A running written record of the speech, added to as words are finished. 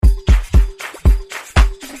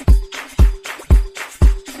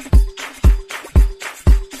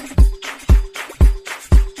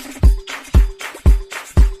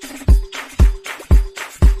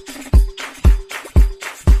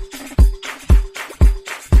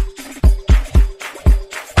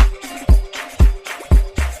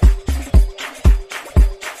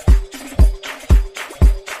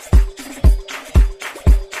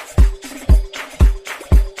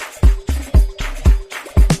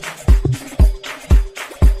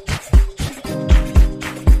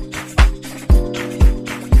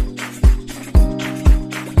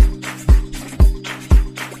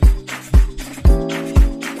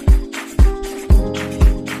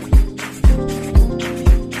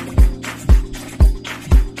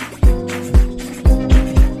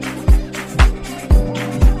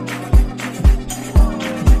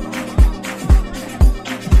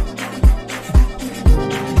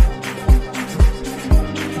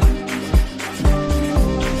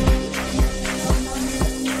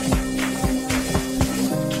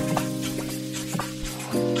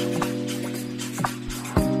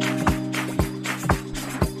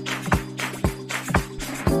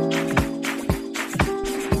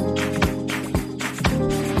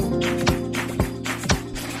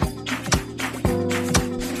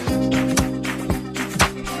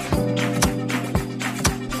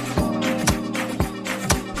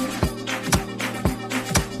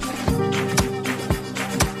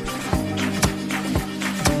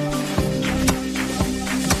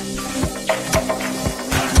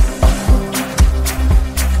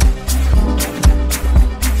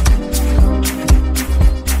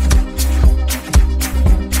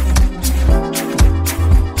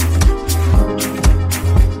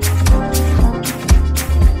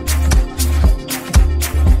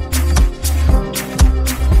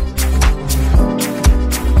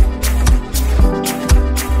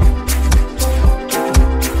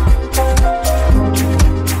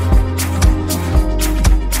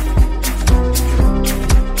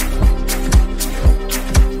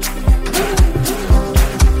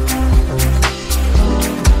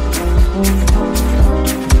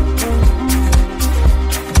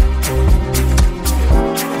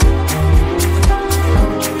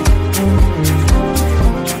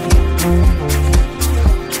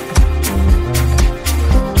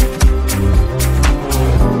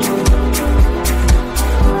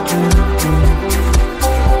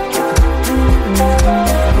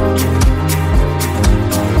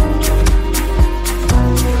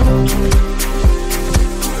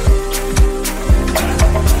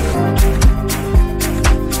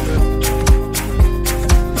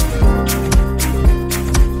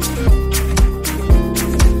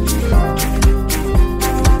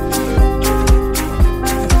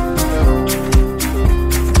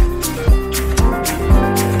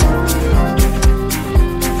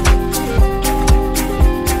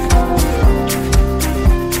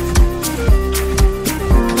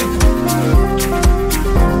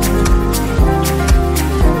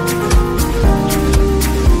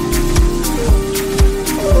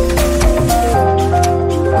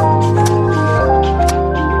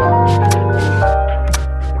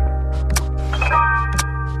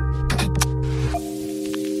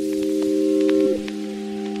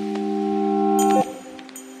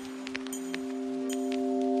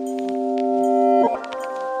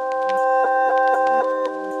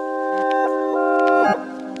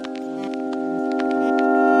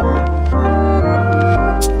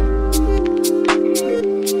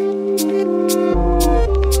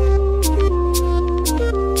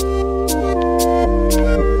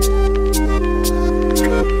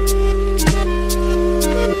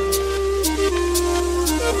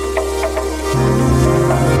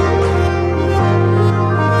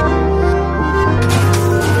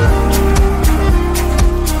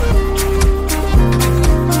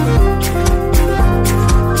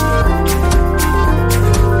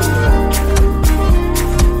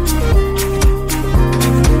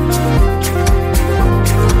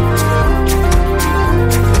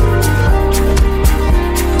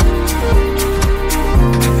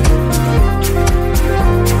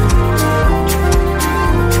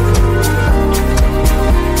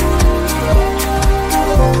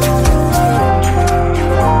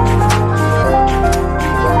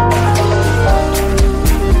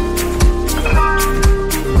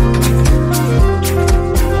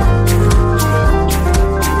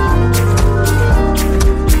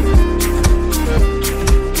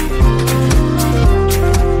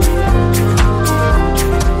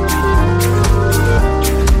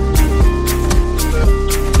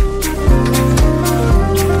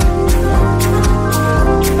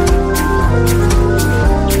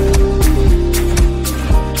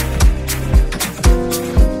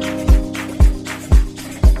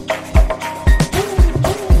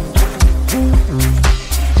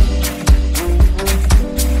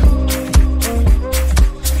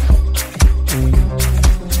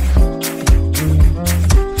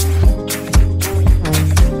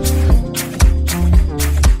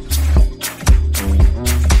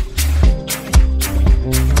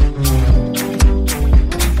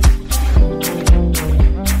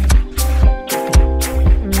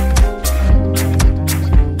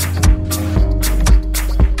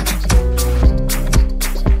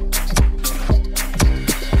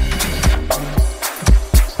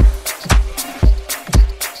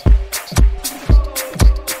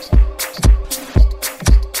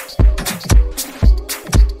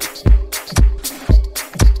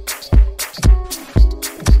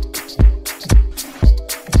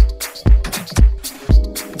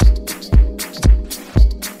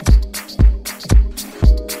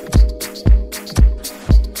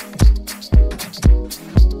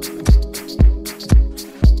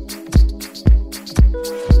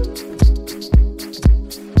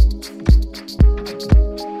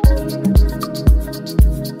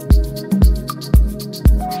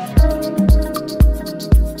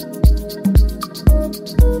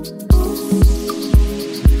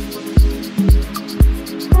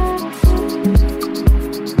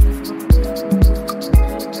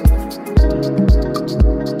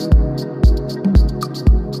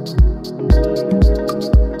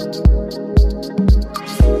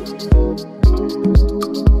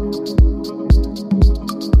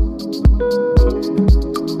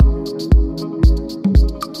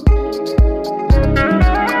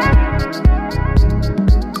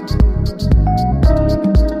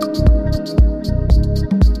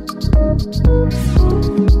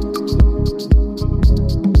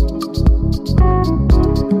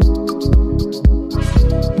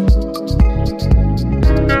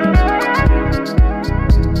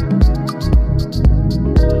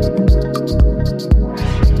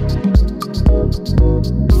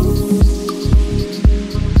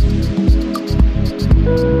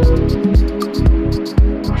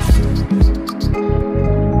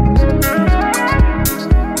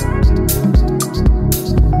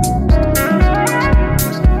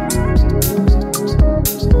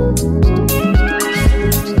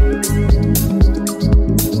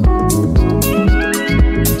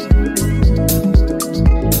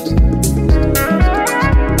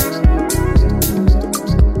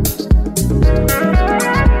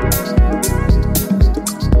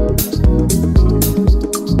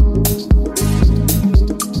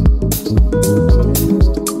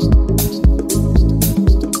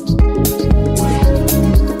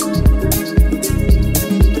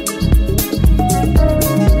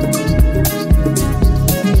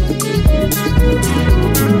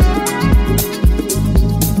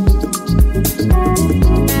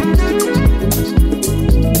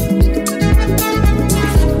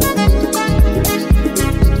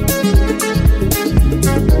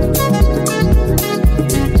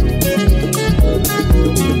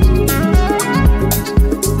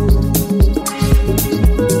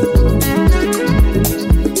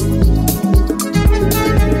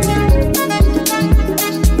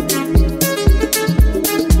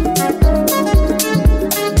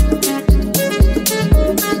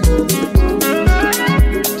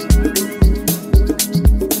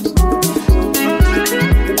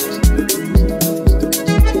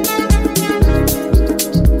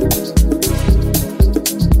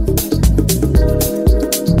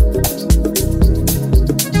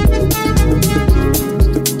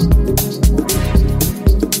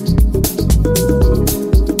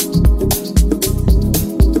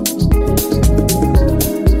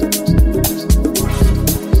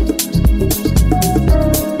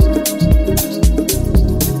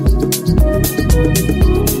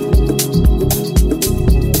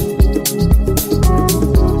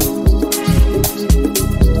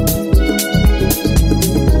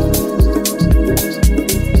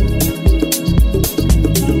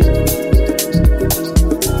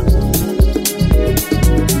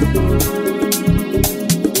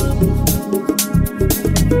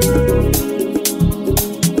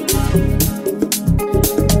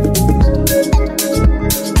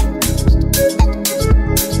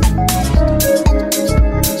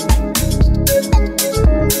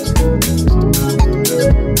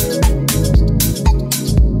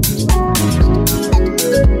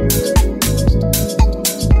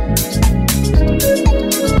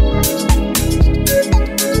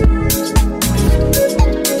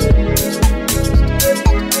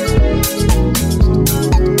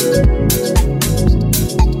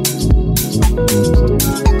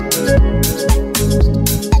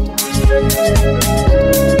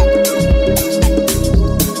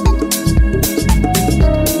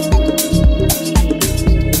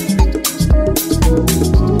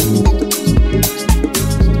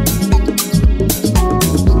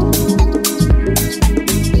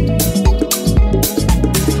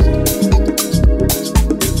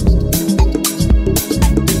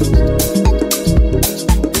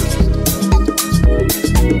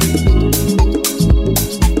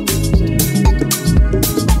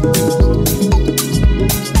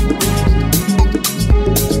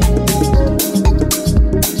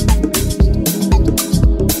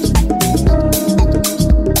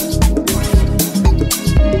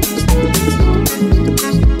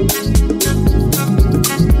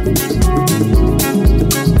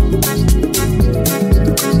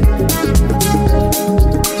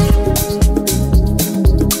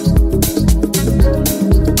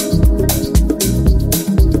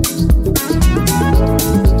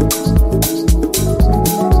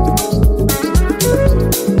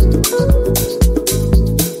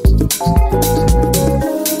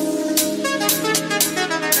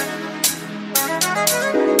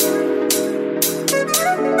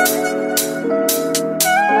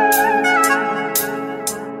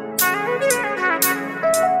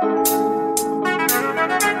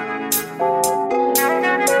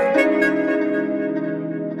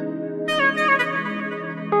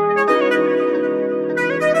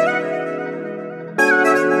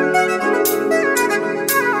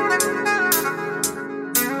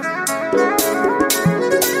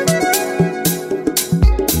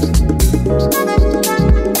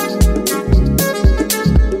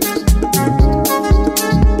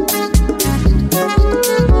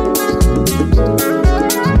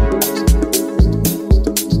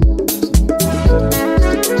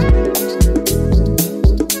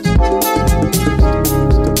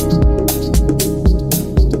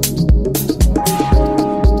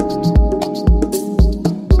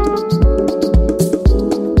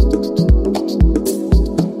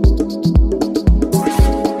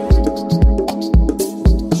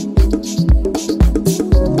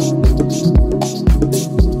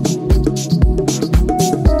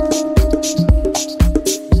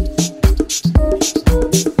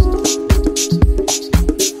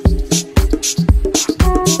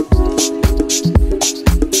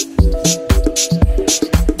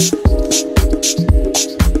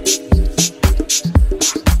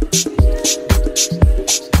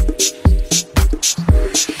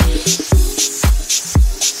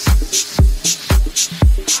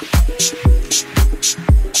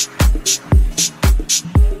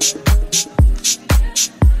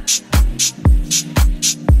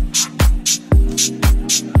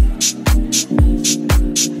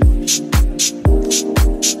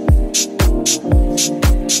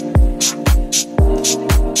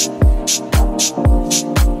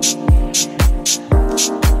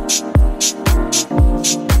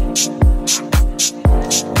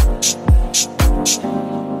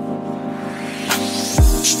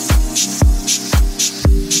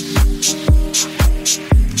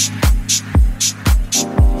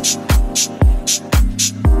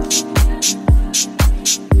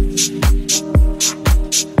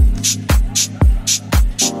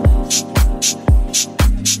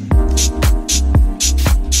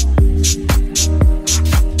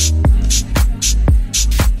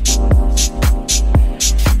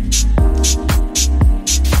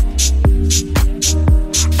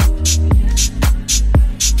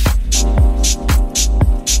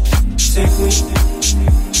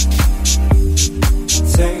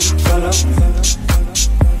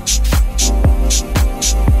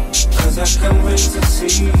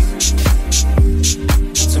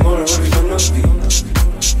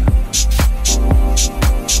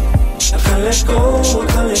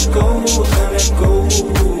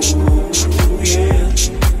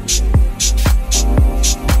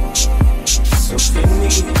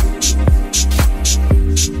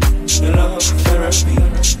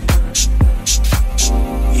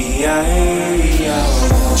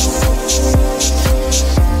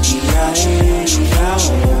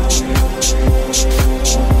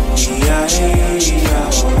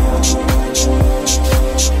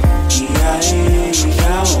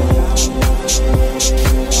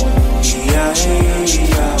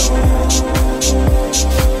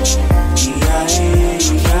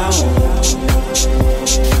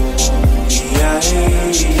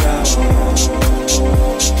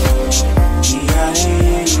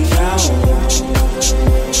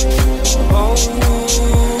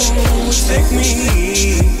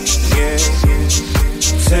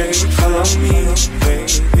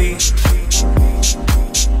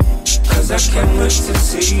wait to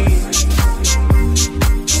see.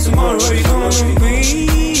 Tomorrow where you gonna be?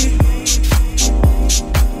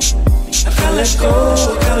 I can't let go,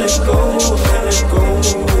 can't let go, can't let go.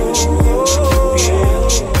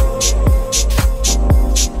 Yeah.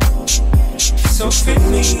 So fit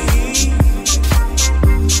me,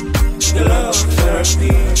 your love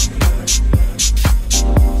therapy.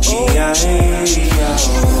 Yeah, yeah,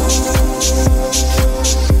 yeah.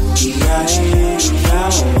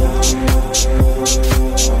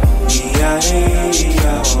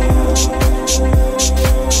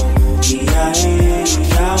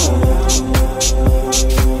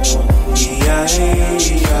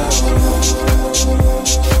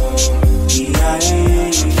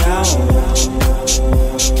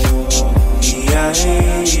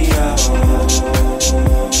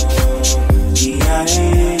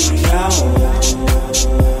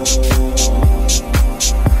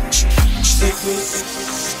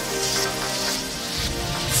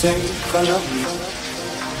 Take on me,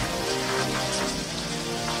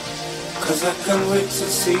 'cause I can't wait to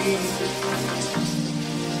see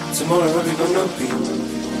tomorrow where we gonna be.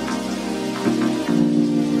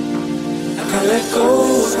 I can't let go,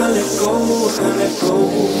 can't let go, can't let go.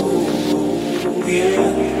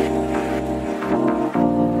 Yeah.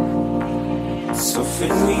 So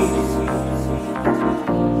fit me,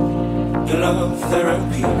 your love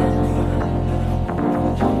therapy.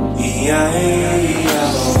 Yeah,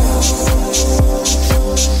 yeah.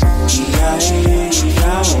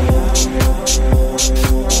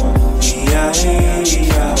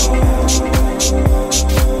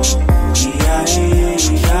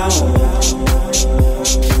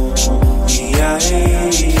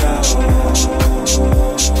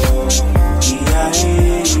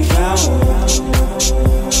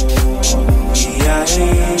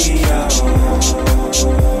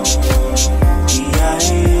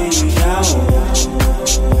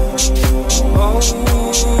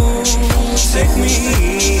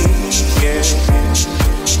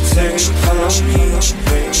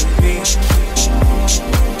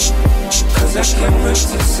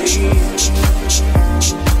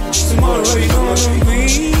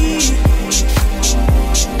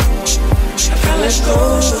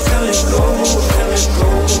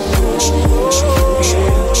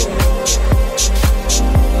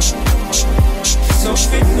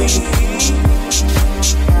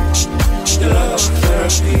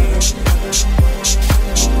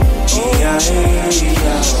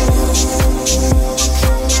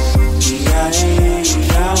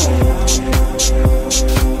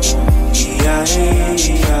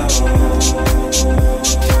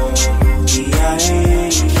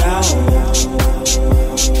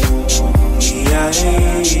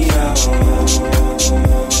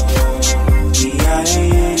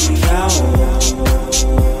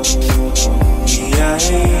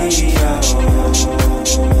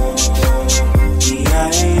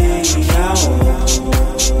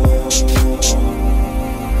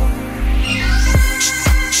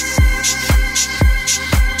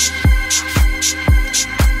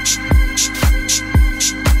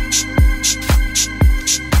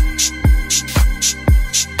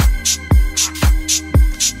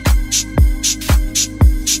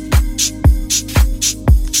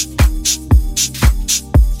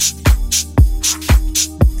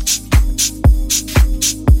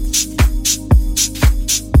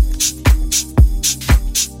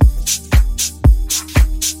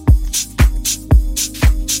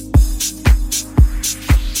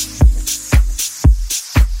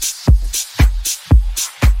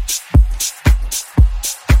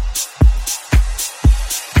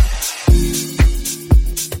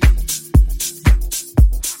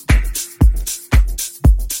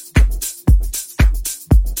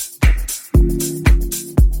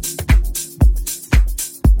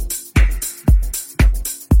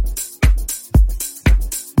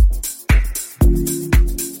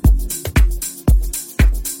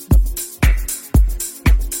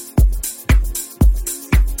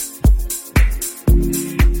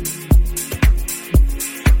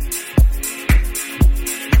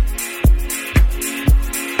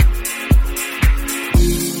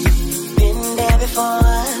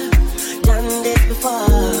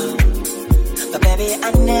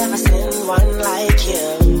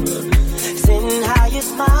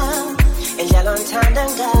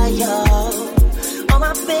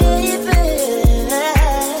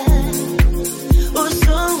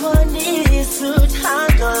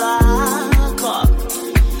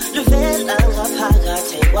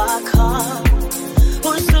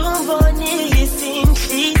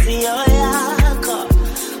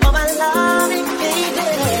 Oh my loving baby,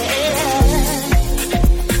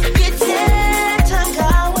 you did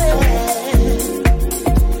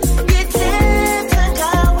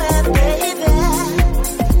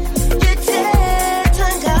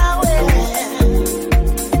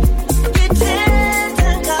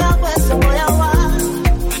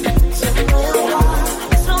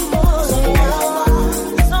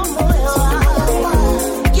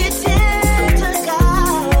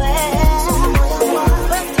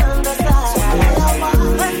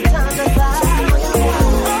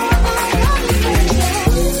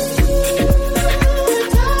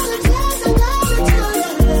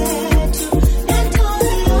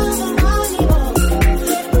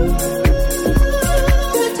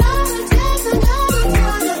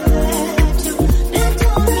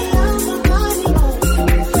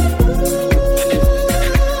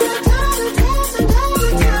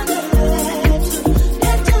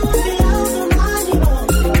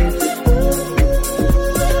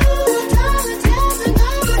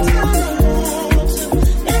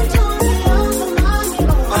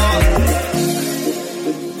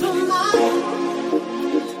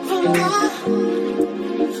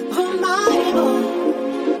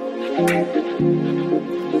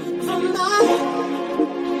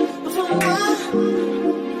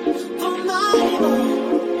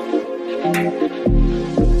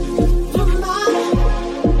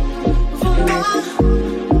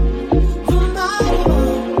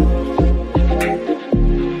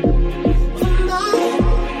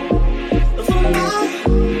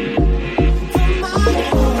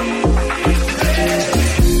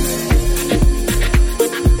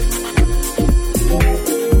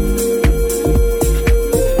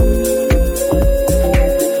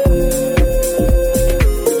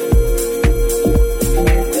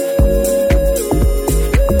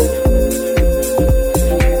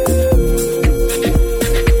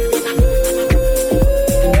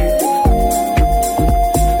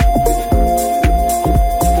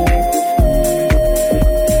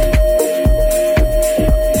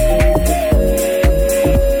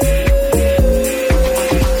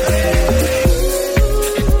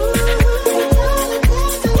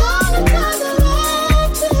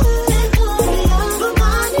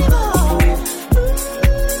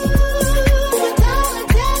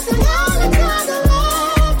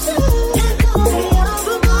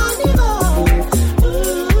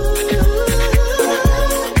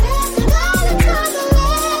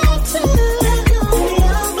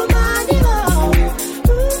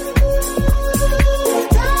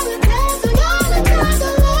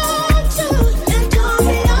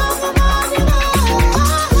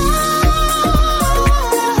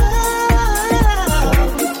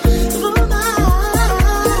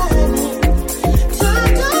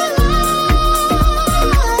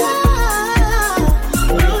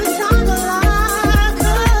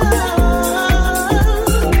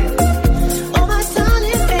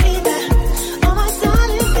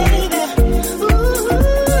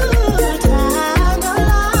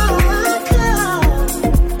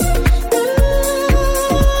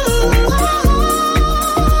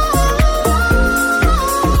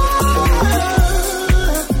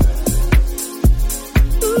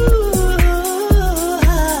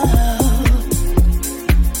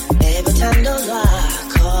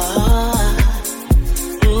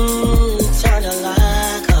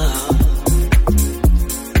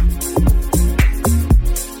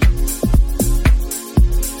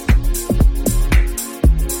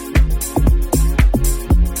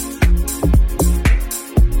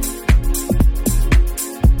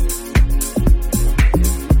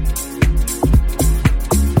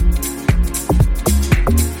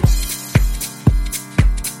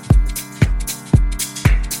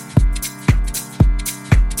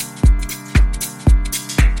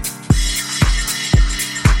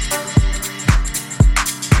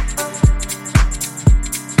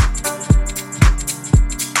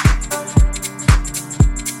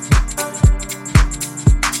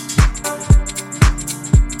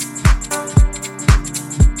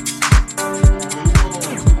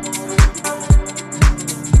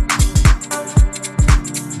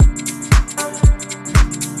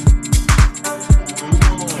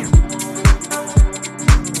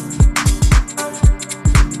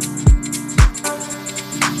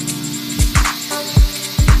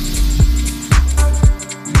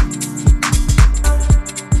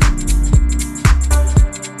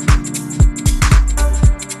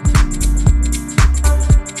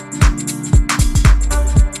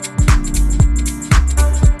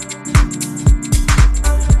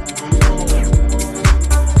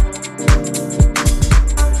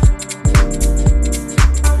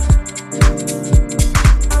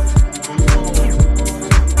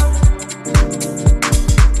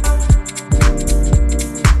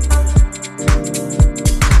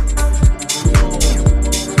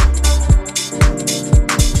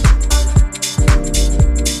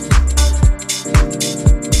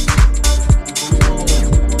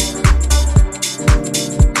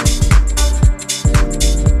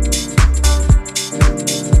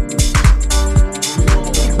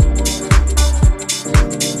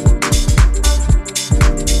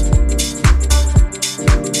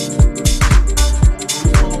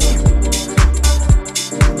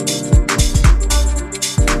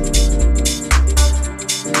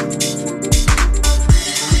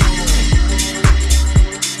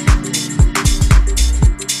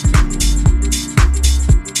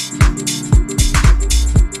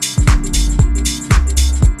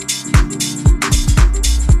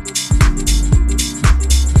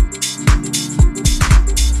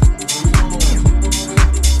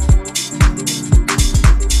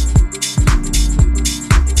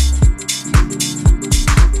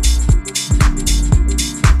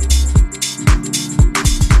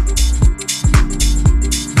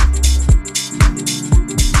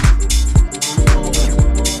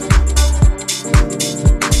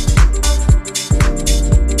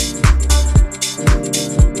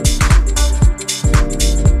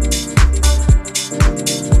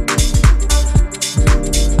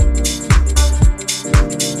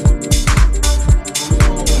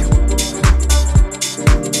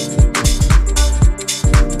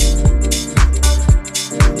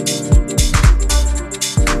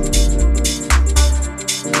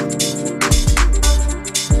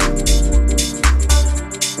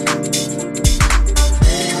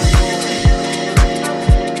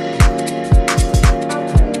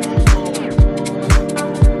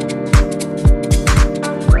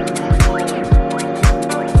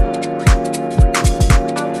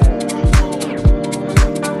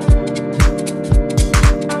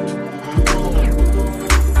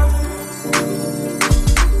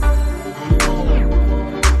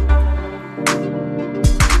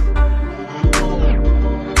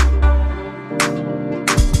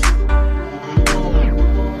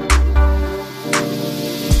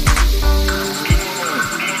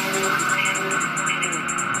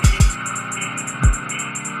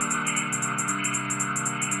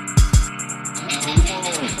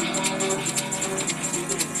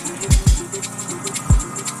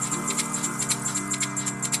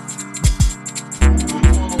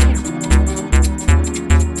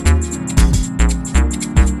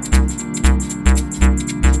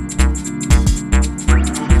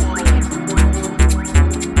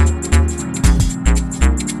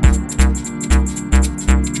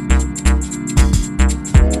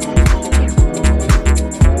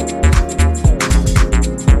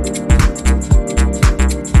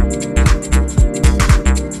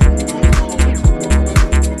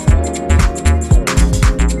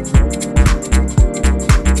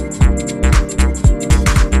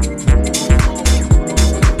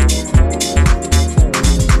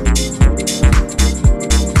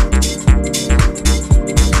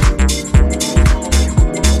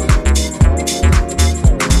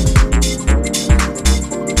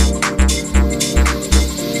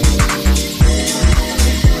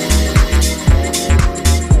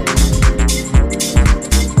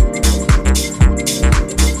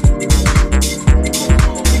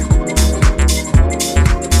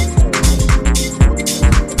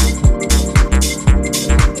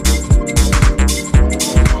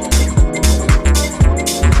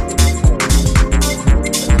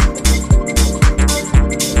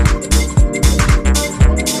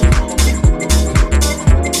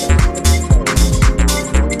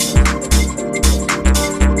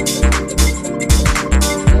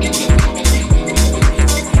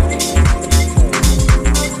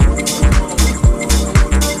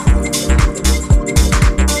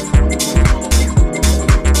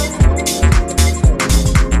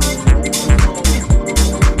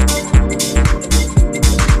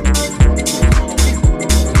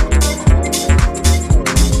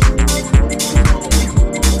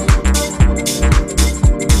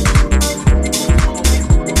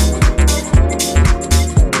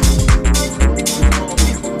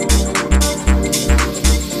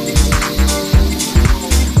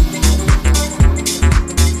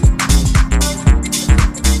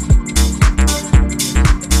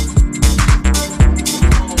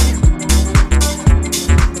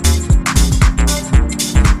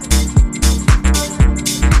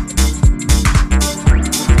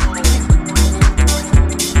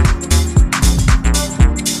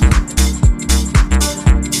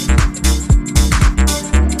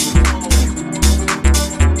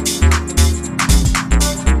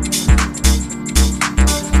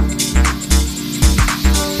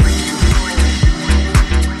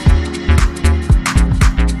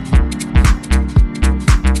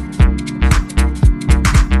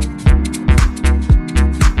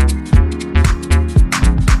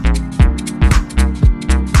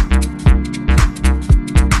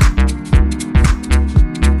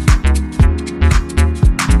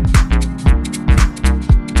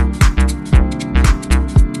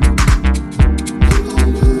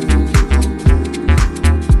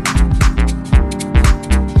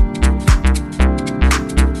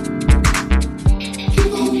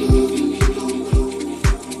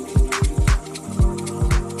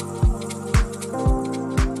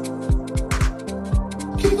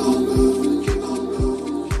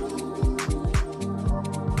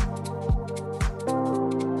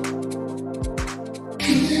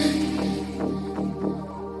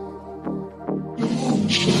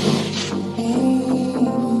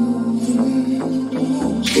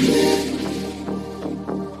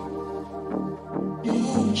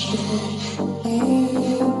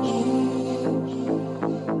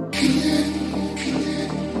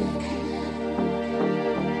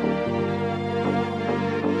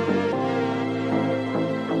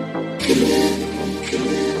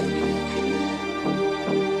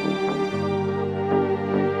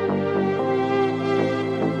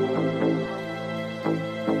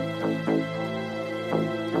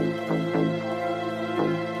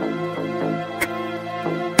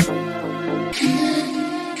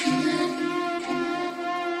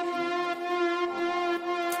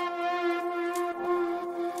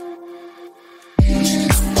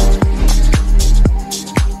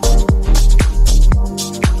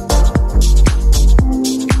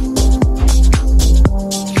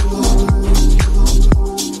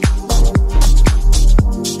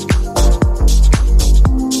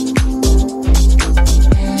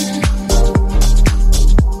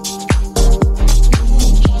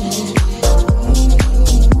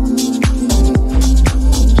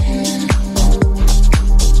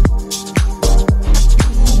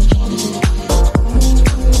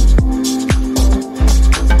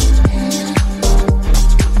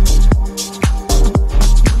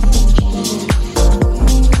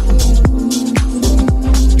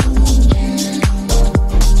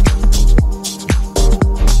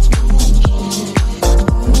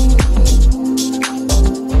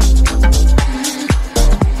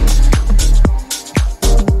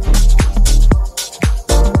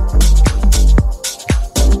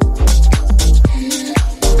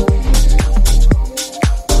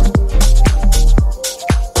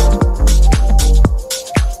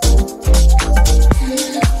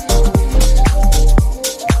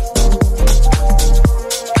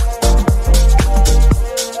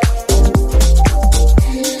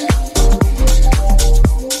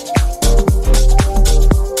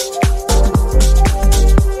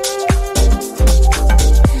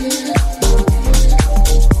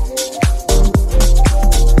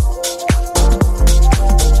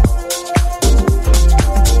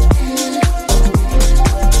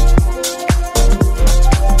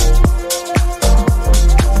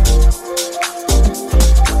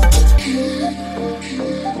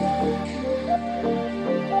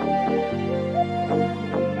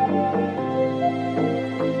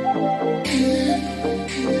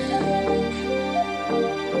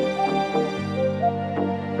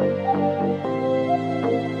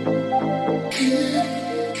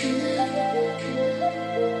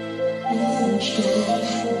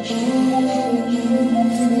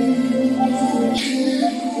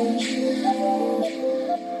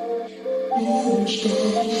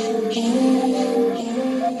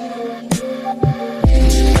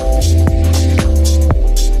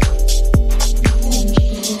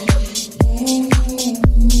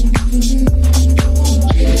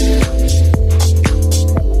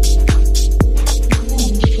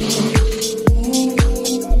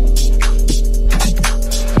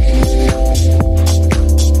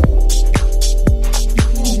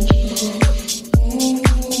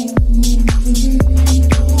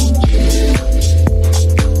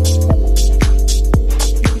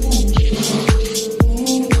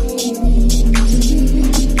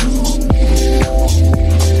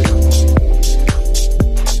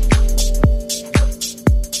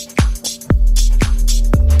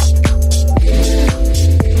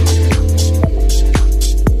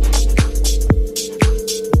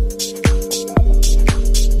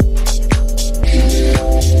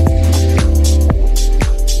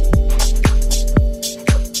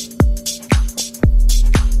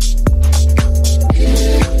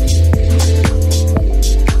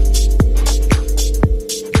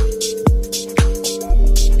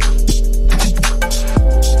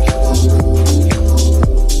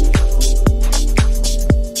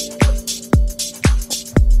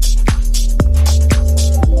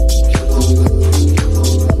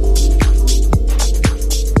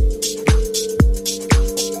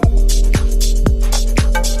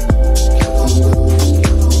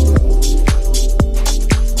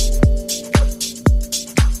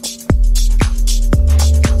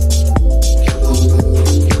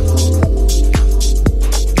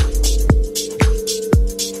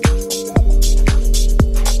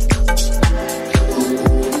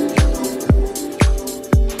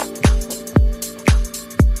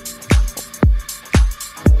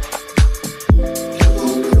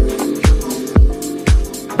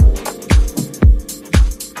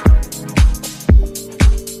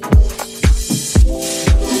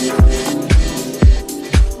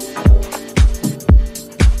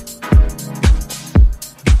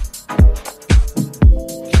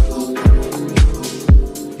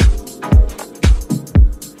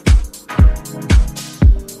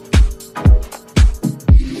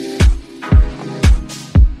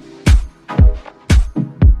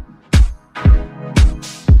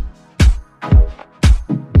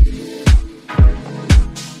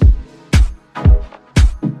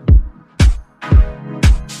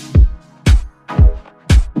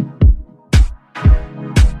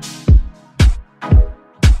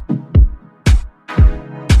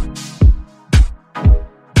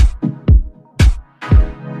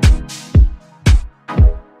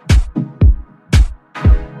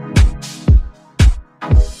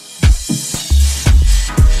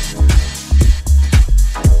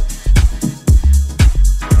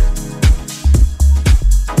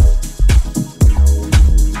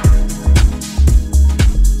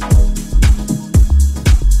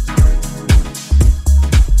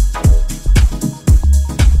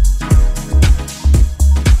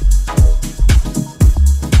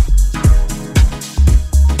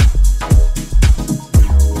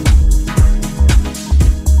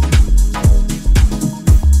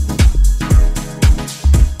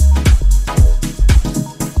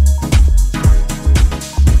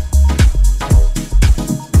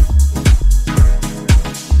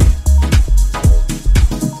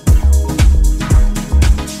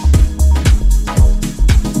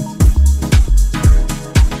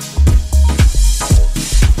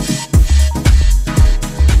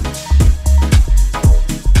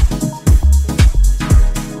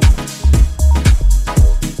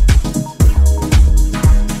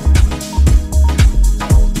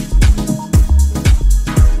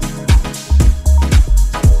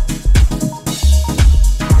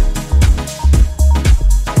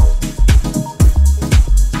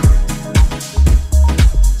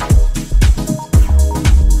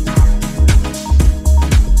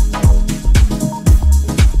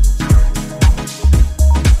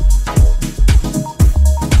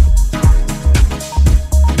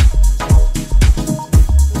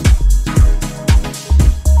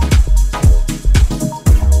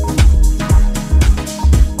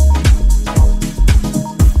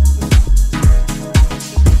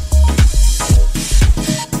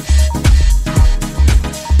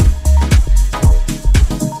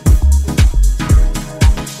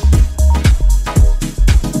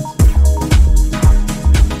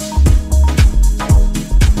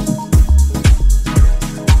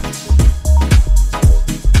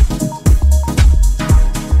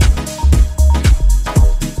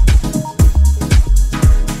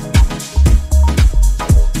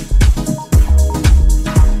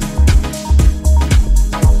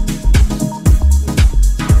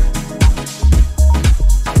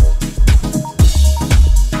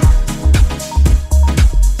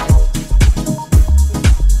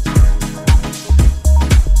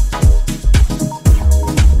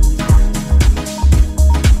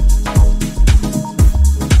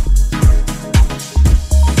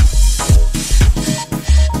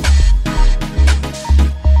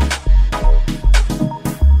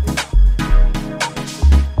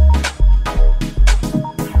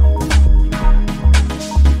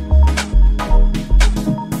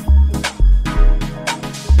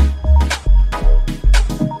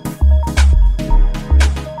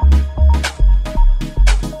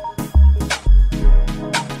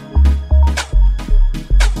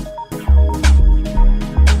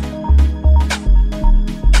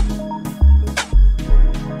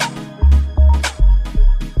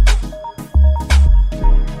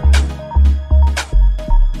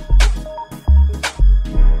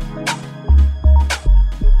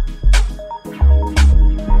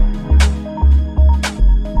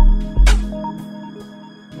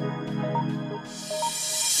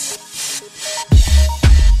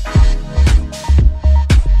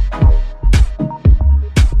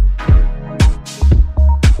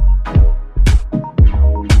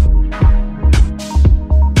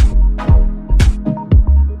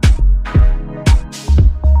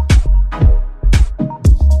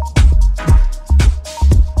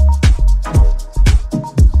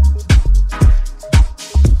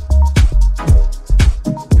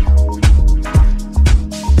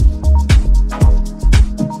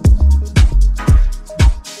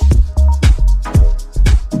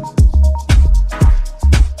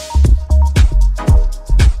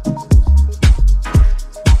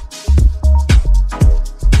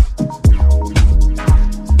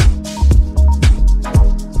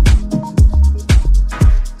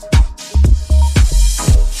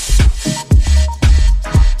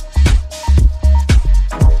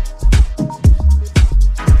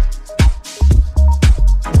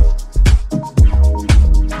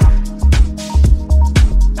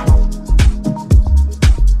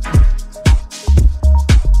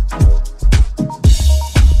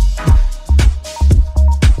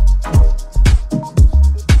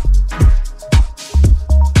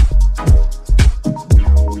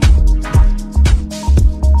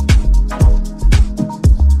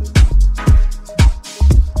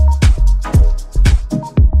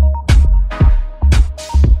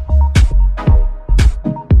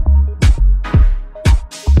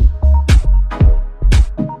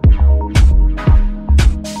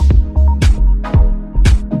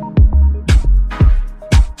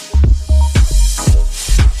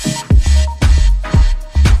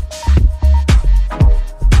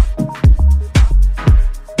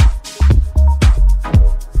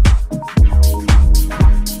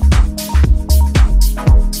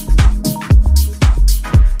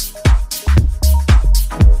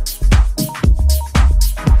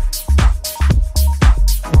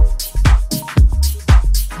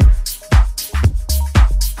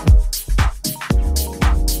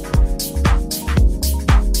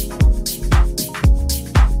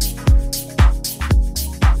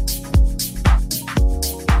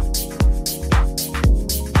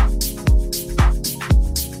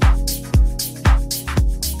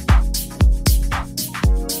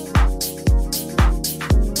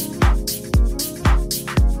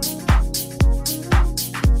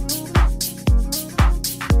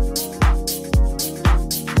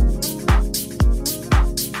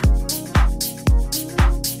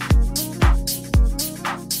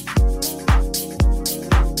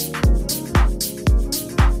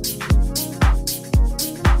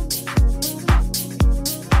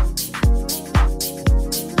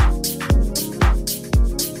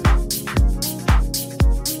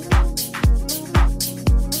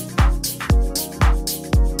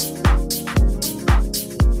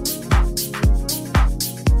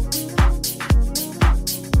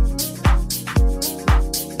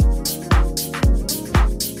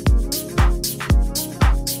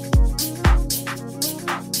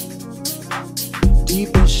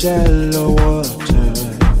shallow water,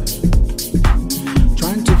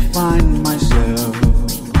 trying to find myself.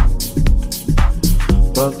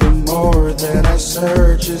 But the more that I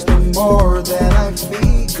search is the more that I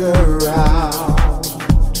figure out.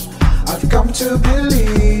 I've come to believe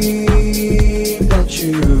that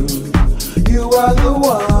you are the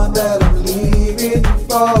one that I'm living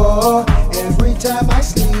for. Every time I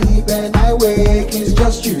sleep and I wake, it's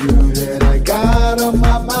just you that I got on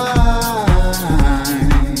my mind.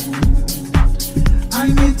 I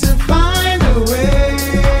need to find a way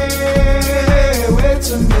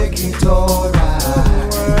to make it alright.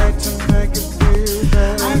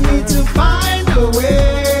 I need to find a way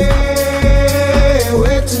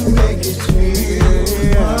to make it feel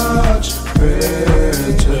much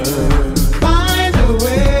better. Find a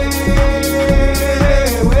way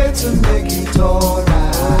to make it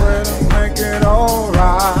alright.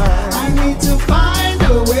 I need to find a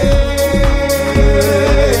way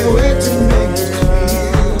to make it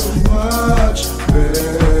feel much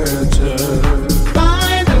better.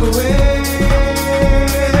 Find a way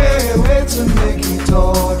to make it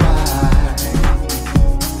alright.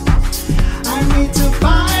 I need to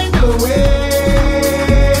find a way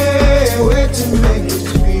to make it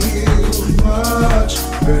feel much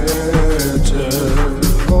better.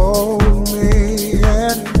 Hold me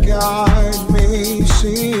and guide me,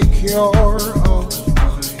 secure of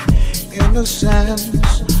my innocence.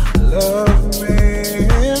 Love me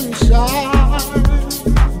inside.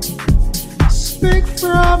 Speak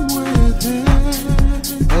from within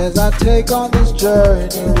as I take on this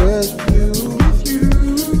journey with you.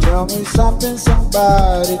 Tell me something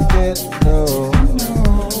somebody didn't know.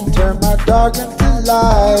 Turn my dark into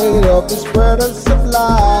light, help me spread us some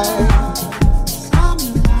light.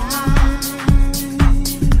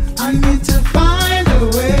 I need to find a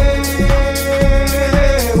way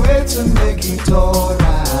to make it alright.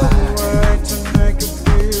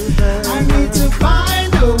 I need to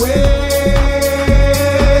find a way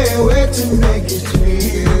to make it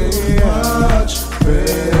feel much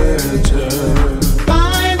better.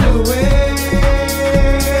 Find a way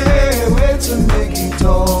to make it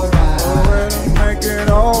alright.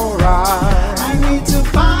 I need to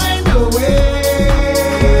find a way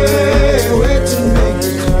to make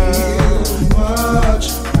it feel much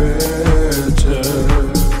better.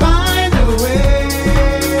 Find a way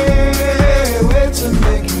to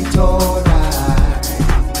make it alright.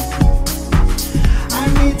 I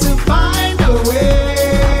need to find a way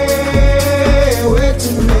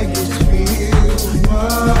to make it feel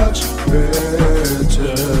much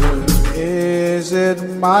better. Is it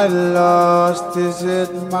my lust? Is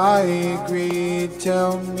it my greed?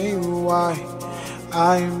 Tell me why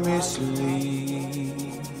I mislead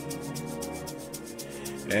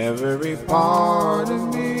every part of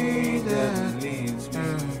me that leads me.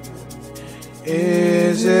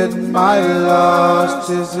 Is it my lust?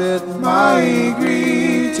 Is it my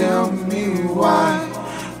greed? Tell me why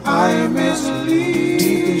I mislead.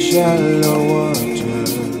 Deep in shallow water,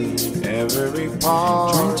 every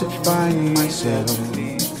part, trying to find myself.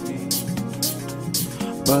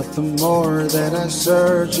 But the more that I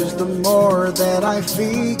search is the more that I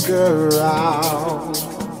figure out.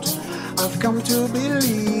 I've come to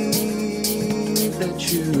believe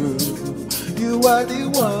that you are the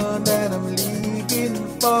one that I'm living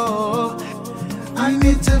for. I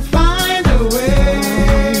need to find a way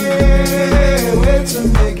to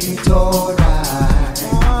make it alright.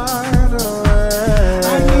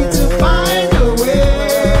 I need to find a way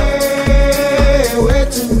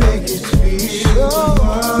to make it feel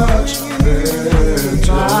much better.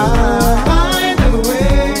 Find a way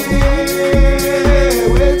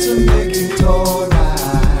to make it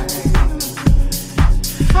alright.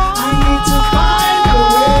 I need to find a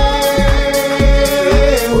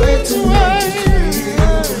way to make it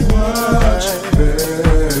feel much better.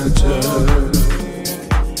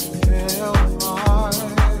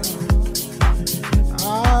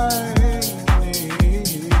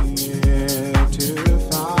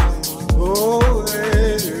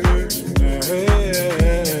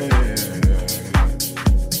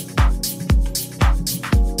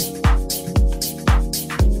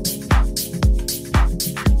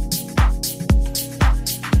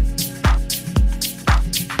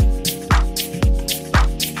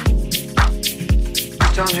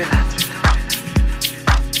 Don't do that.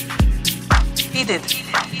 He did.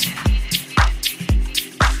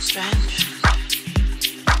 Strange.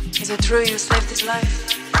 Is it true you saved his life?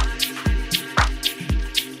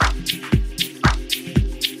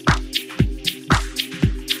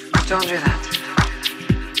 Don't do that.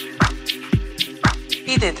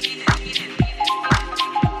 He did.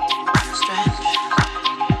 Strange.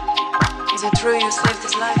 Is it true you saved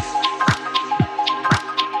his life?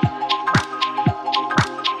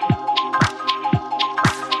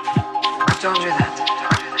 Don't do that.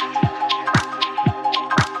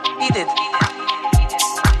 He did.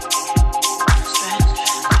 Strange.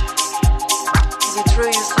 Is it true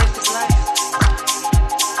you saved his life?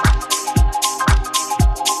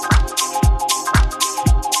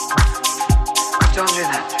 Don't do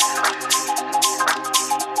that.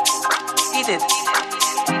 He did.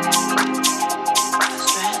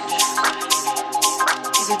 Strange.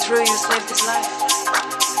 Is it true you saved his life?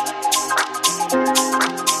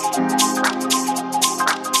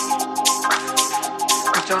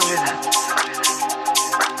 Don't do that.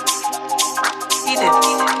 He did.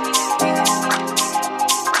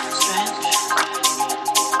 Strange.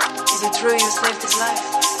 Is it true you saved his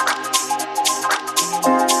life?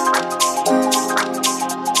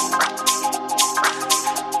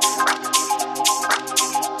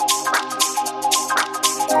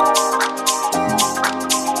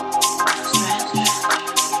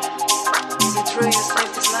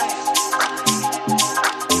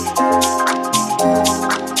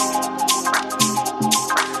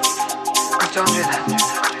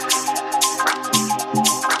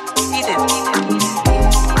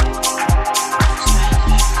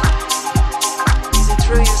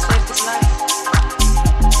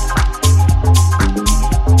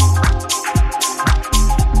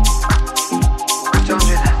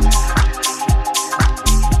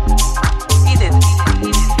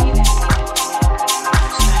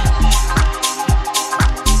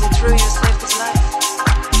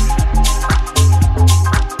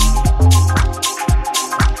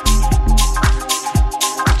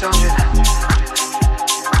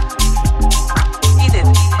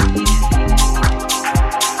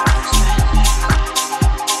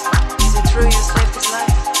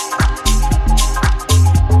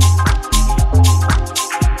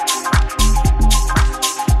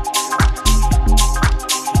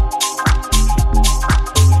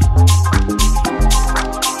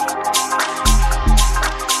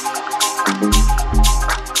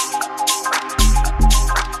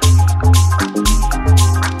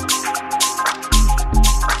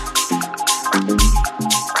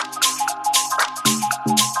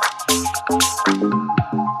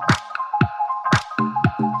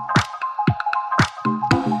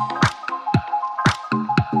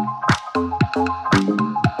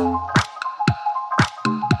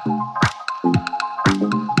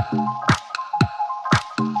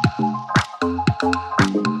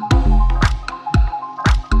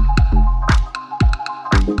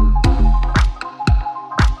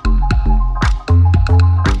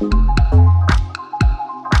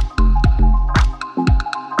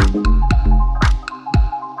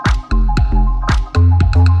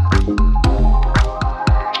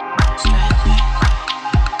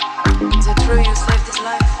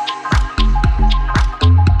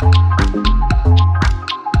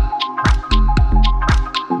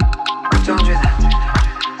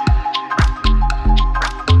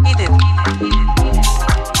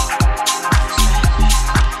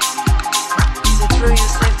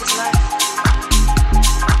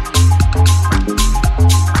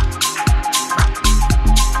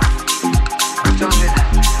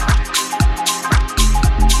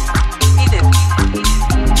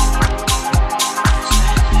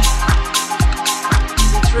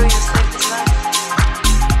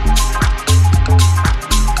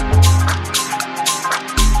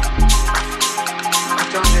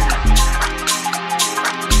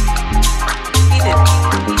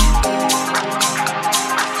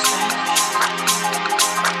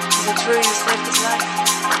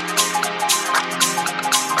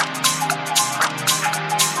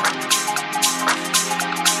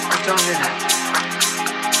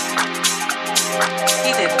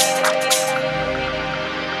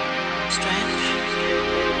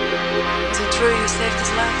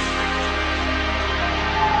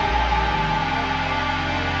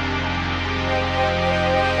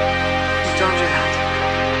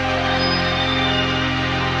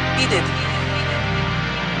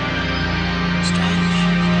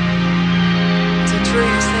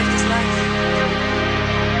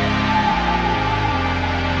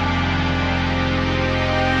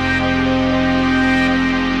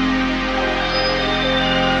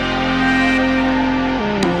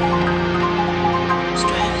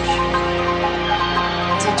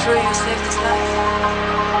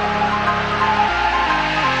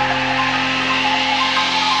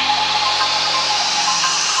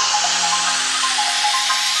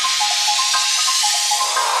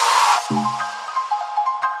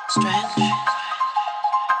 Strange.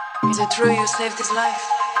 Is it true you saved his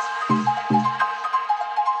life?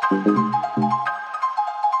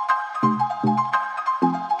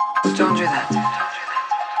 you that.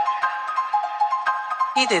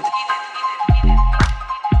 He did.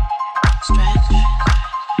 Strange.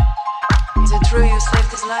 Is it true you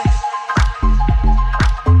saved his life?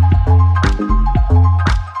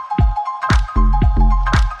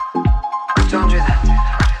 He told you that.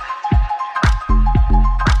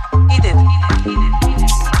 He did.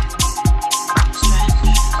 Strange.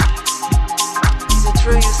 Is it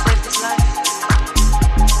true you saved his life?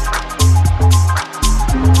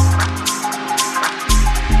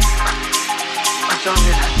 He told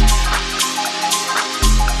you that.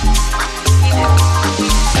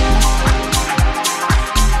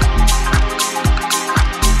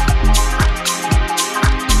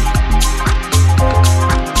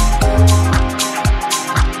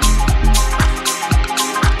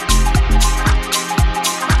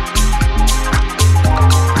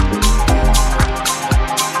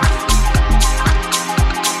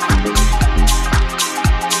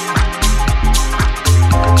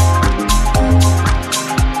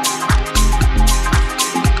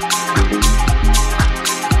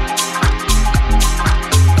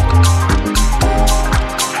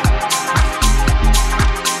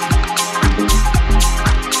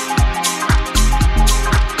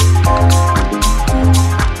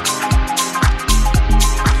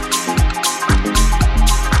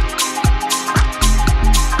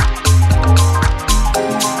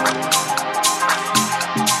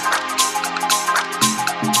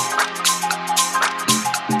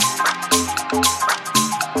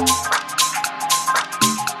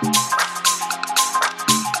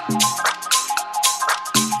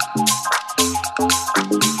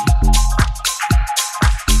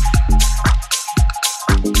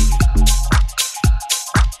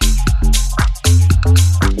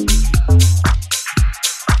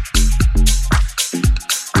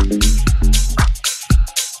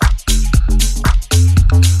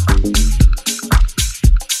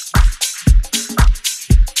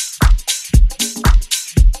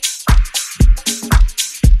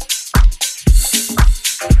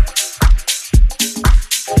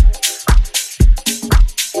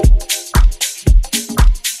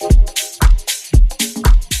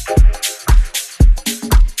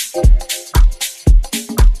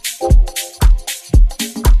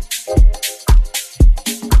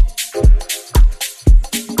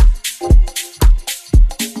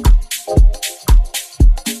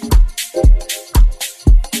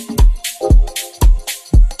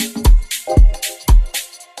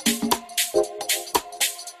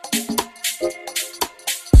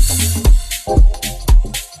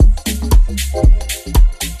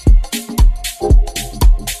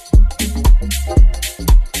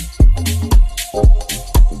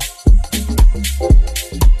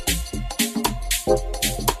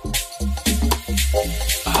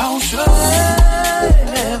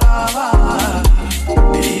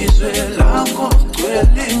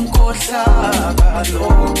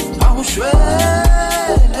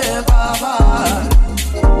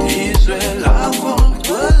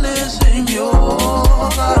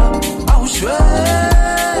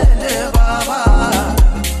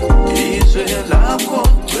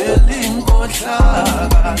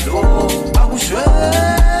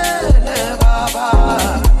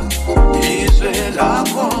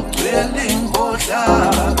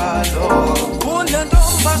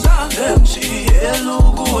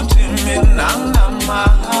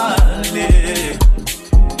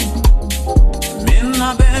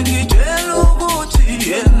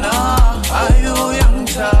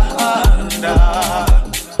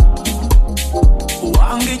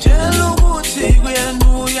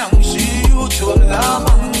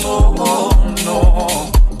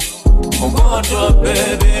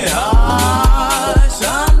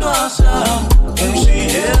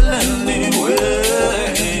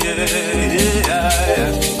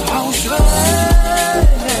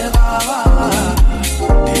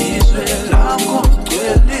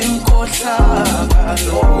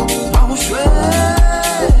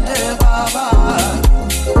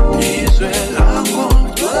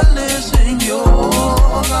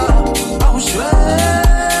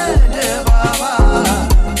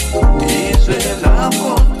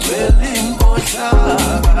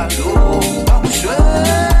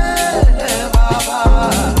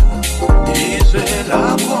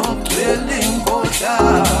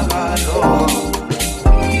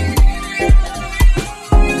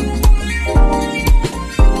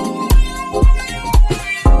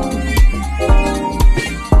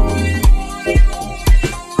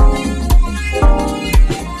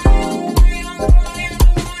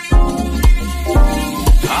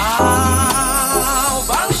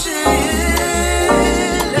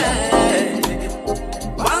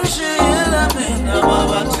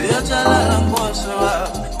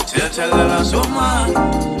 Tetelela soman,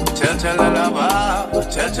 tetelela baba,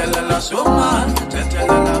 tetelela soman,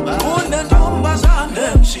 tetelela baba. Unentombazane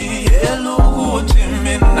mshiyela ukuthi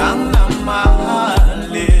mina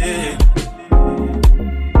nginamali.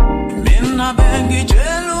 Mina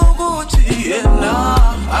bengitshela ukuthi yena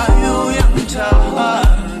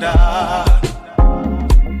ayuyangithanda.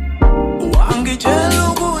 Wangitshela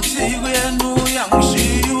ukuthi kuyena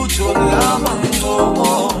uyangishiya utholaba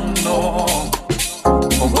ngcono.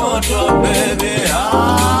 Kodwa baby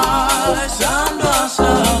sandwa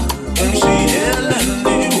sam ungishiyele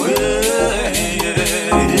niwe.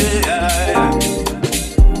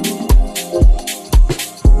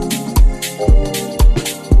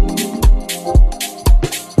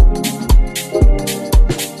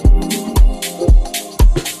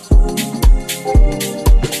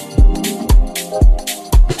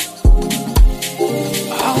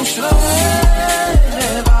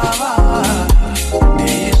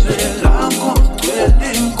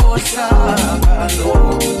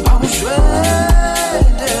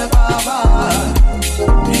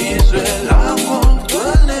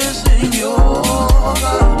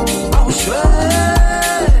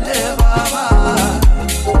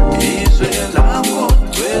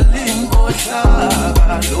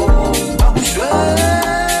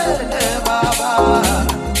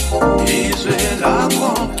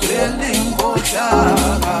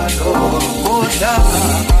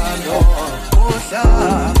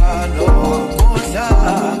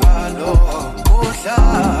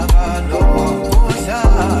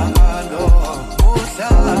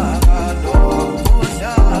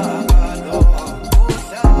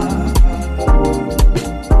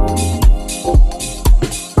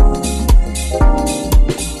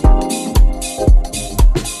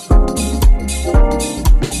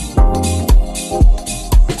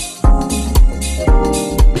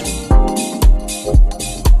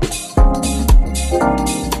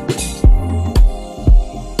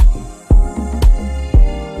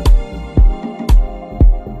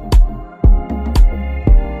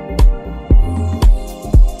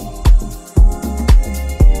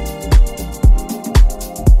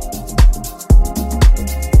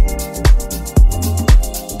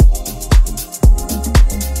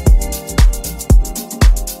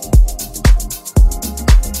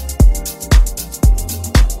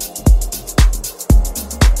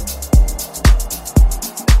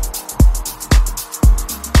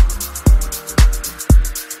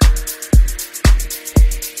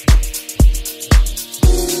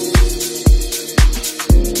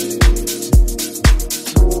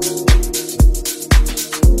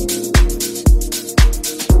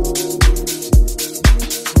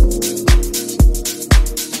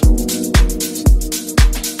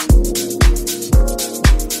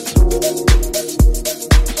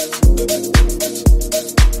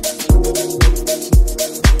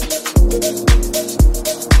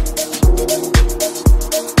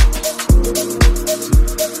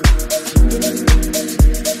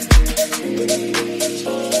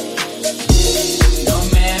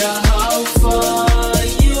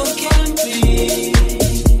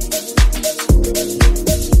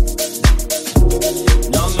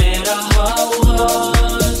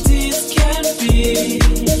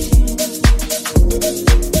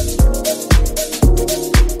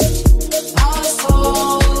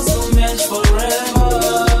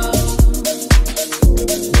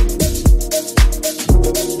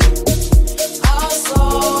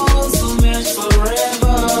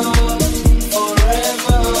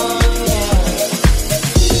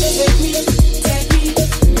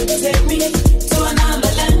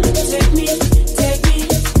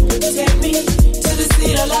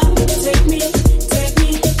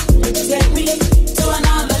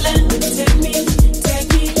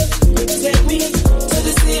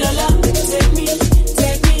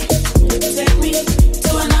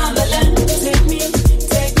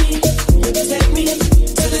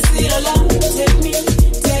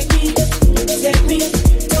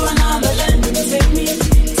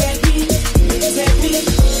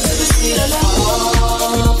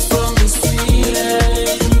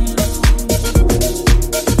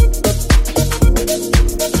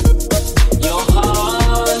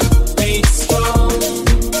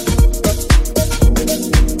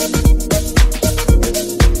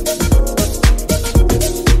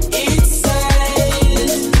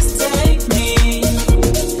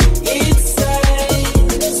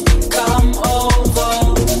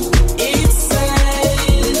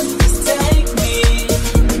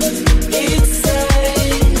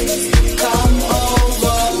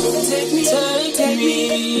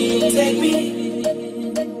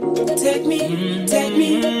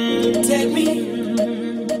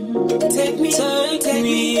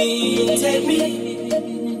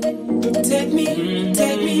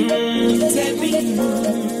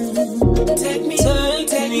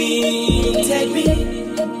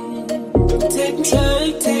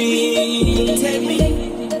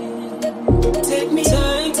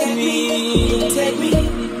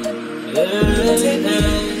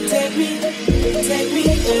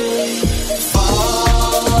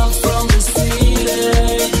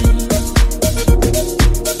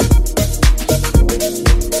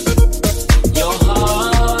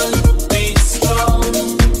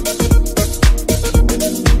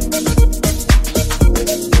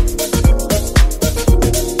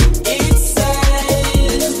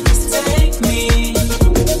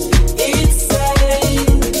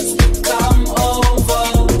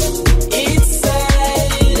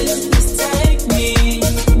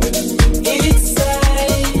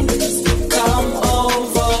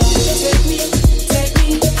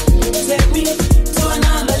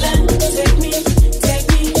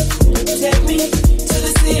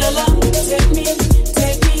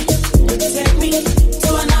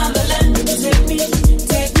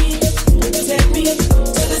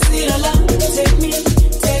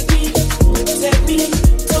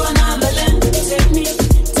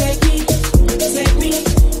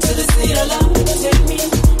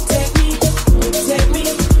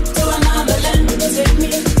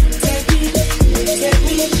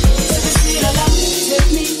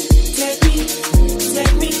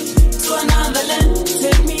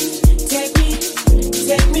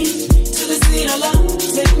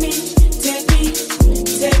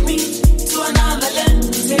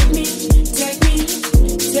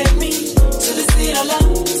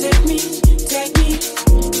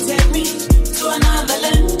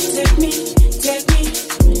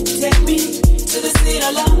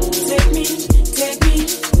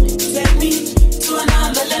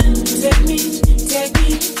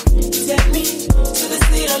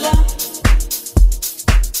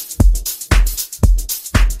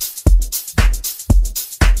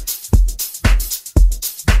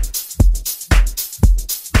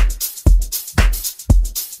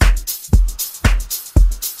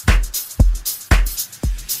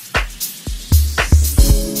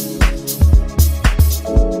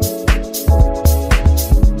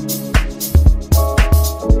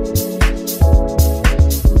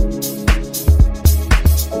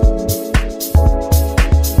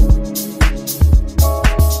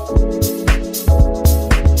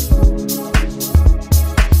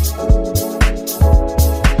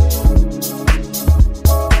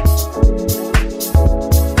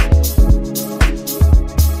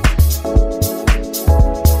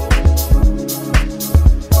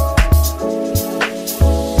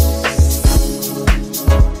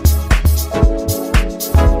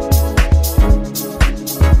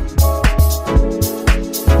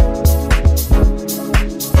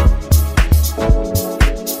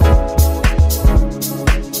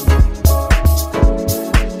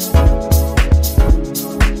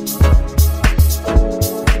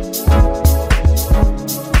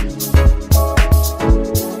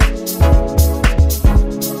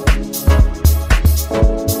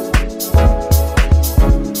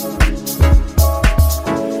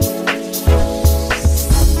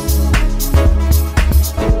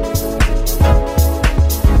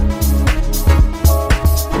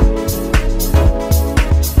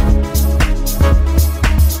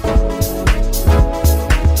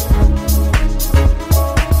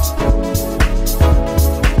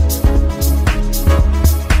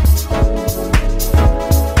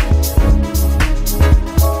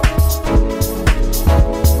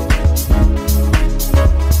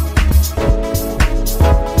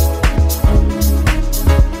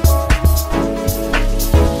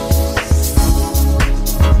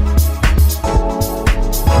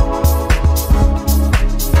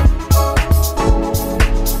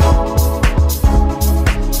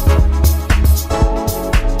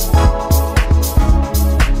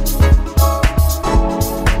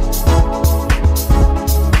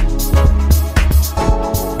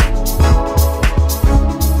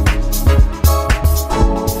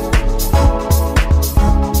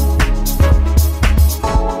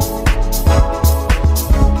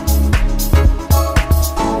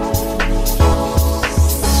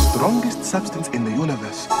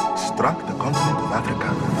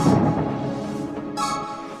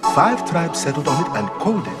 5 tribes settled on it and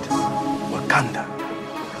called it Wakanda.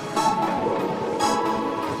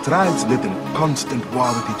 The tribes lived in constant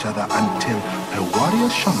war with each other until a warrior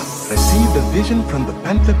shaman received a vision from the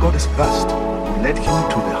panther goddess Bast, who led him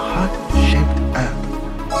to the heart-shaped herb,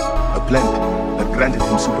 a plant that granted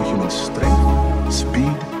him superhuman strength,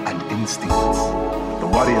 speed, and instincts. The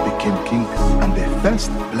warrior became king and the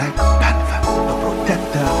first Black Panther, the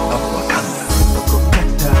protector of Wakanda, the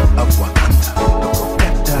protector of Wakanda, the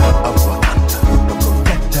protector of Wakanda, the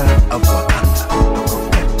protector of Wakanda, the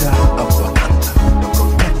protector of Wakanda, the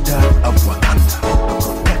protector of Wakanda, the protector of Wakanda, the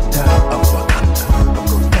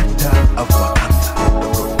protector of Wakanda, the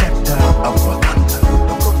protector of Wakanda, the protector of Wakanda, the protector of Wakanda, the protector of Wakanda, the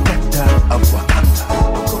protector of Wakanda, the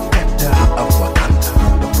protector of Wakanda,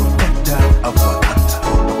 the protector of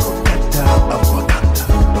Wakanda,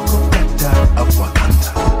 the protector of Wakanda,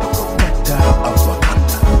 the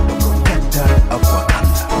protector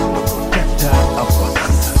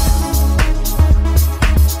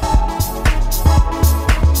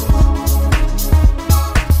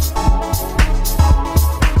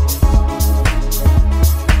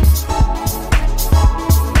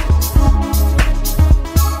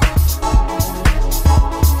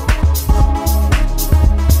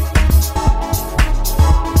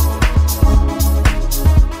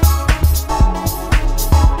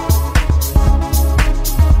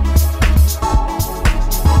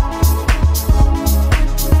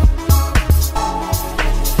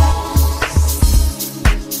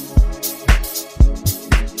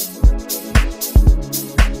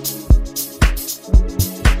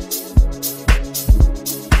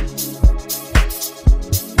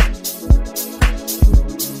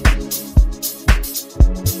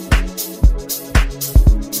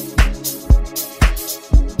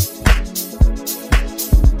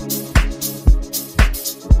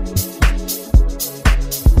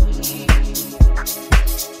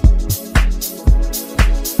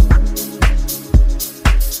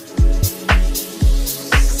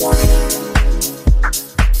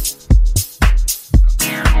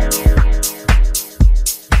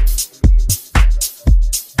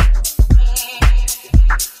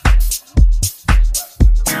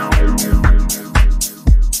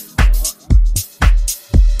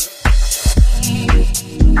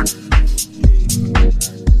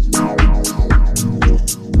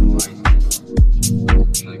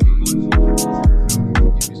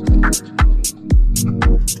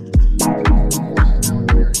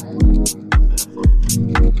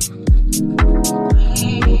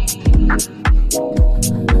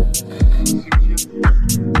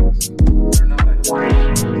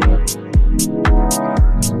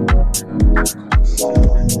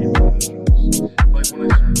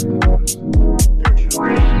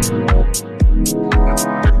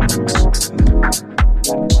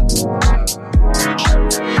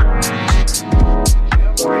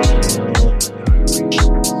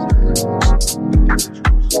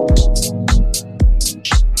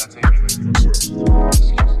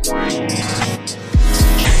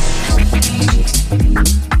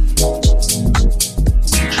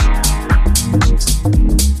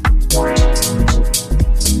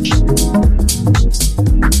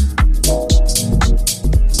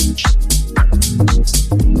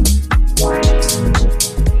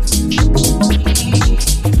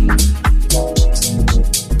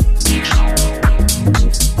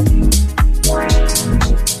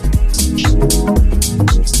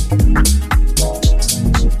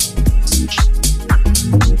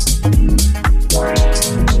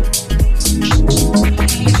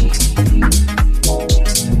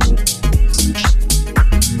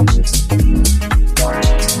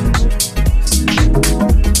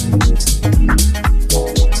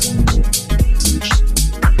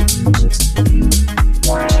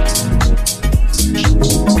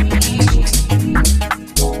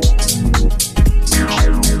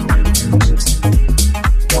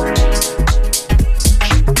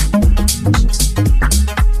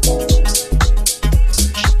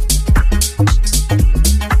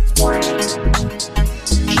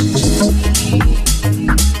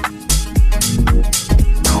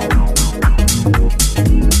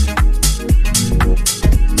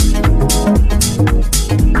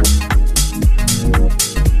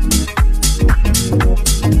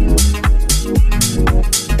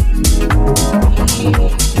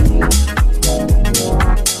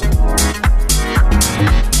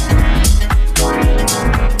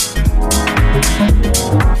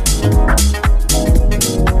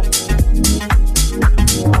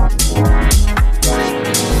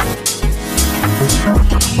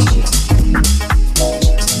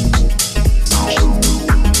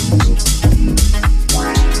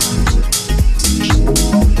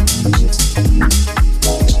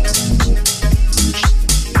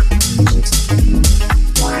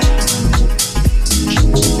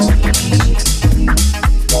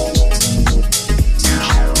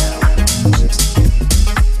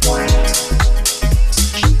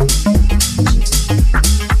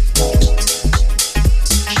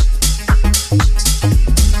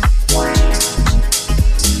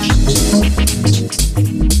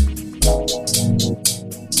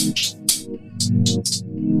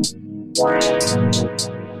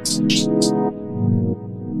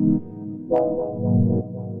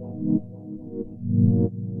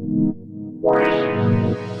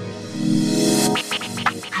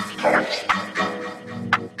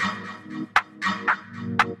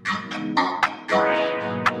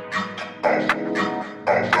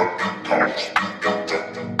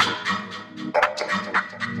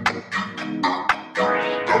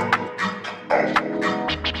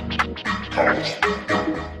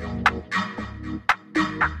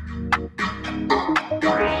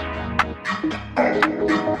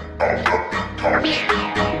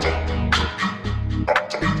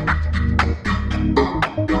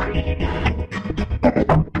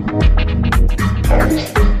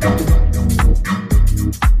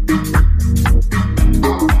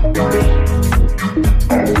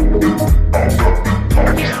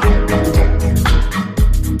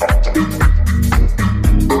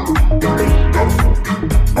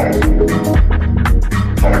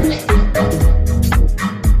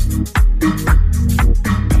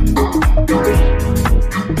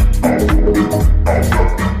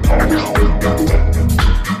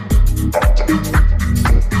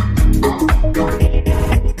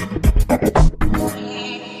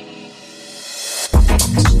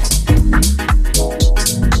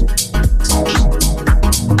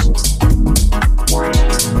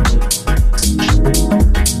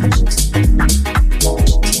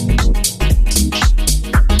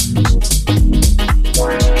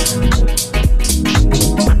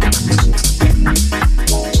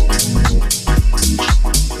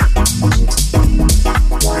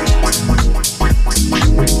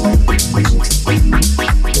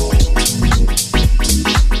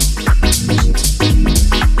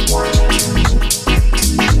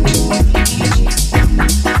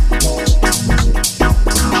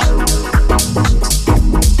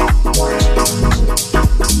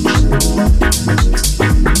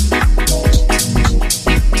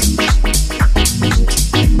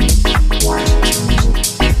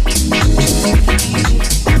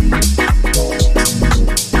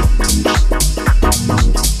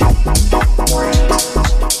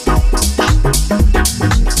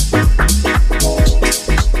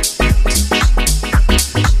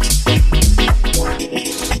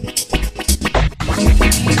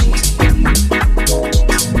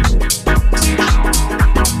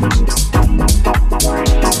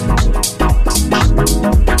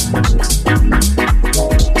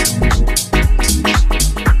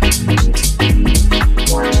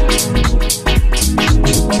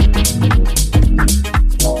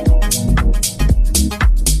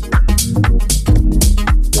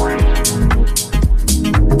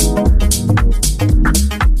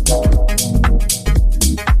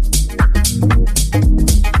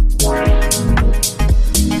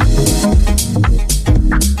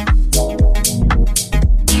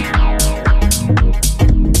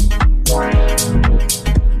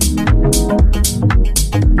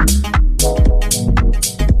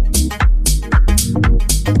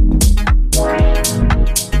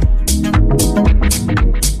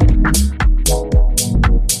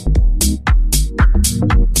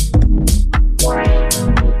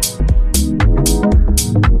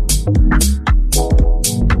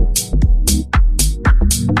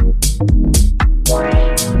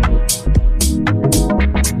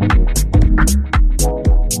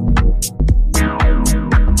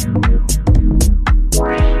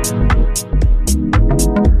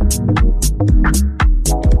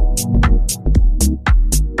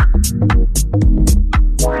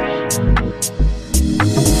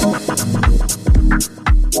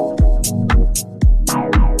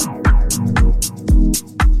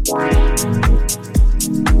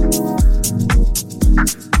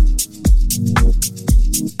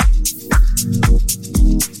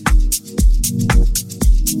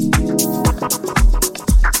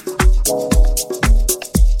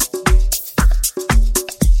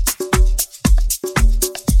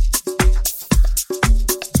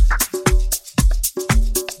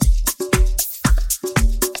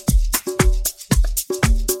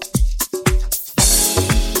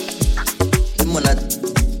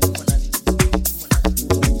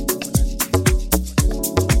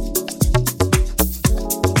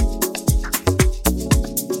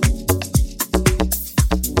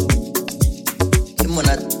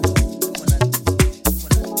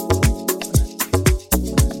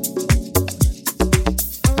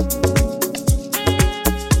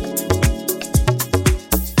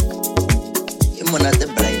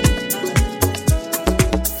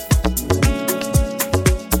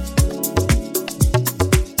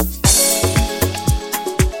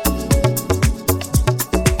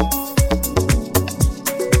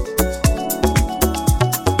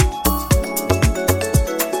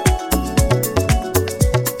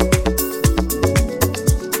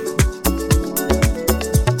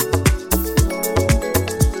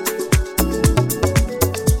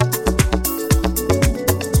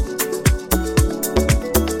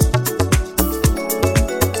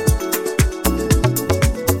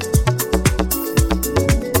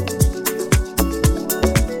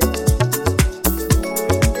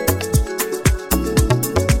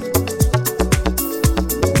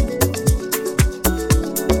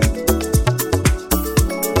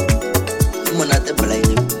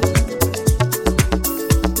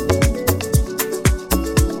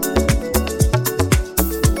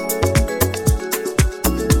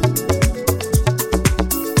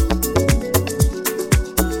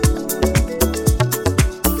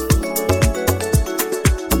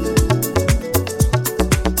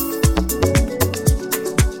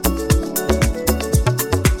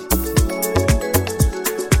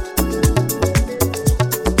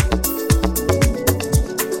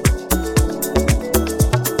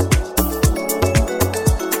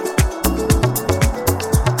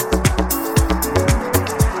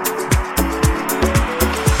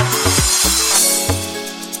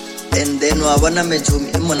wa bona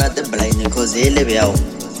metšhomi e monate blind because e lebe yao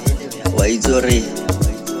wa itse gore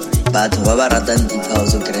batho ba ba ratang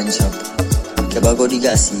di-house grand shop ke ba go di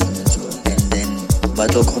ka senyo and then ba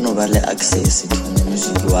tlo kgona ba le access to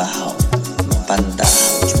music wa hao panta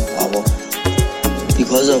wa bo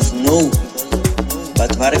because of no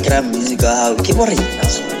batho ba re kry music wa hao ke borena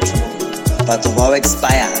batho ba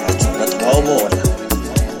expire batho ba bona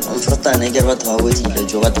frutane ke batho ba bodile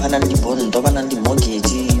jo batho ba nang di bondo ba nang di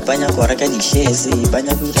mortgage ba nya go reka di-shares ba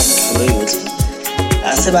nya go ira motho yotlhe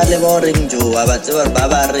a se ba le ba oreng jo ba batse ba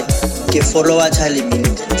ba re ke follower Charlie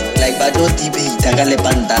Minute like ba tlo debate ka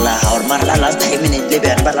lepanta la ha or mara last time ne le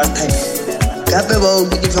ba last time gape ba o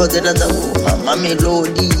di tlhotsela tsa Mama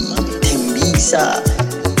Melody Thembisa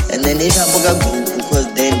and then e shaboka group because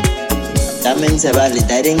then that means ba le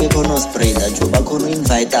direct econo spread jo ba kono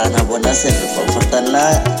invite ana bona self for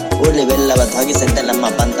tana o lebella batho ba ke sentela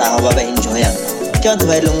mapanta ha ba ba enjoyang ke batho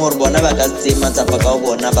ba ileng gore bona ba ka tsema tsapa ka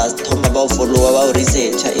bona ba thoma ba follow ba o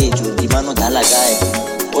research jo di mano dhala kae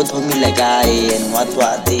o thomile kae and what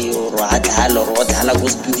o ro hathala ro thala go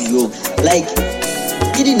studio like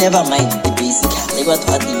it never mind the basic le batho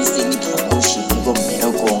ba divise ni promotion go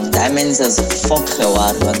mmereko diamonds as fuck wa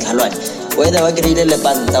thalwane whether wa create le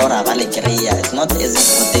banda ora ba le create it's not as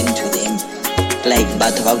important to them like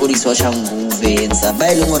batho ba go di social movements ba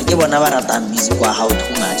ile ngore ke bona ba rata music wa how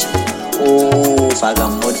too much faka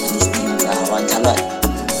mod listing za wa thalwane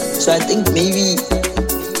so I think maybe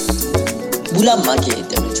bula market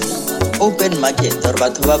open market or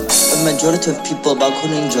batho ba majority of people ba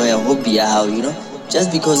can enjoy a hobby how you know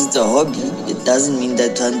just because it's a hobby it doesn't mean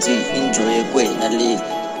that you want to enjoy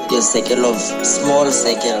your circle of small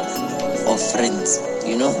circle of friends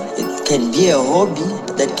you know it can be a hobby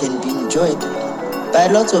that can be enjoyed by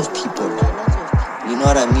lots of people you know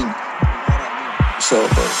what I mean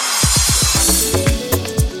London.